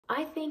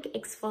I think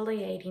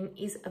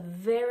exfoliating is a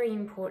very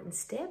important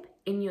step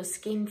in your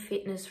skin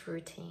fitness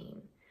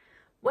routine.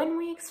 When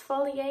we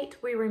exfoliate,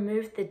 we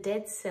remove the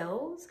dead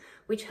cells,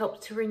 which help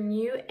to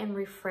renew and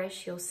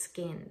refresh your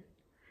skin.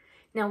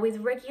 Now, with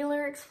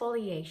regular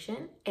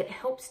exfoliation, it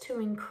helps to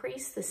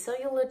increase the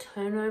cellular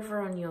turnover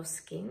on your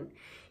skin,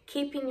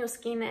 keeping your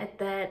skin at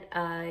that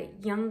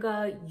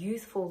younger,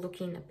 youthful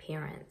looking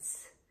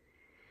appearance.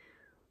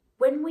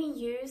 When we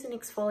use an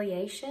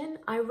exfoliation,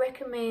 I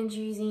recommend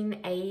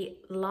using a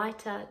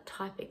lighter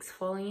type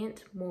exfoliant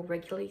more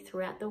regularly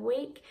throughout the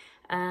week,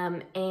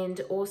 and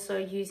also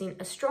using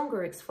a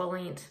stronger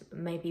exfoliant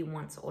maybe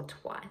once or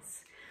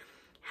twice.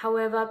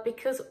 However,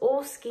 because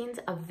all skins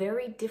are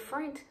very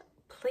different,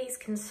 please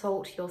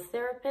consult your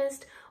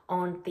therapist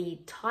on the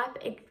type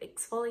of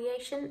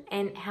exfoliation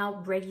and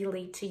how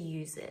regularly to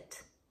use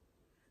it.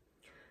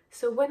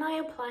 So when I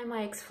apply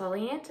my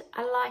exfoliant,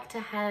 I like to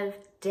have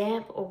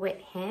damp or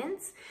wet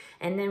hands,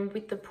 and then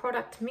with the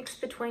product mixed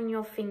between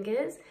your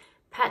fingers,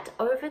 pat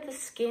over the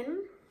skin.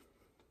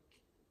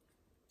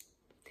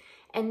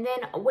 And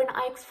then when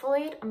I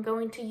exfoliate, I'm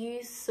going to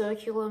use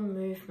circular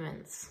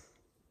movements.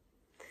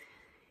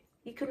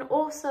 You can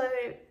also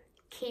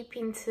keep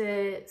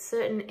into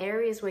certain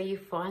areas where you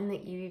find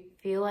that you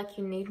feel like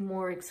you need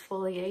more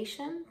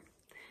exfoliation.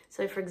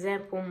 So for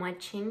example, my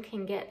chin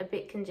can get a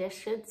bit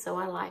congested, so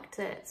I like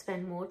to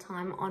spend more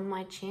time on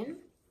my chin.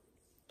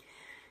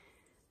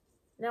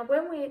 Now,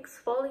 when we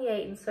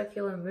exfoliate in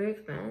circular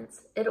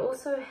movements, it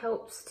also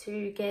helps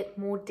to get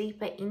more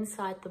deeper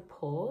inside the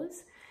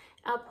pores.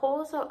 Our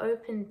pores are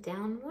open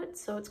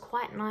downwards, so it's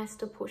quite nice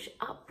to push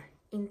up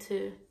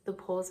into the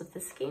pores of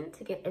the skin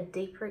to get a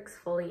deeper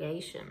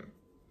exfoliation.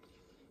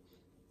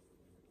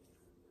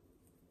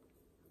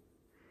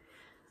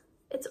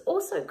 It's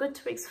also good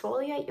to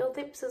exfoliate your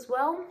lips as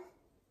well.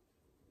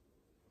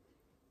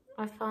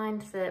 I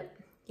find that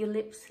your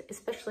lips,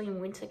 especially in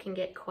winter, can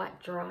get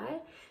quite dry.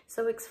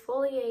 So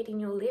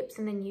exfoliating your lips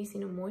and then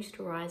using a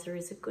moisturizer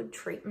is a good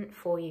treatment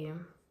for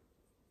you.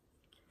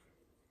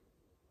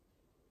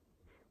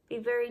 Be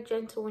very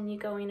gentle when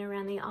you're going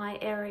around the eye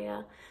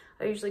area.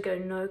 I usually go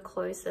no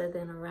closer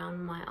than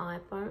around my eye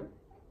bone.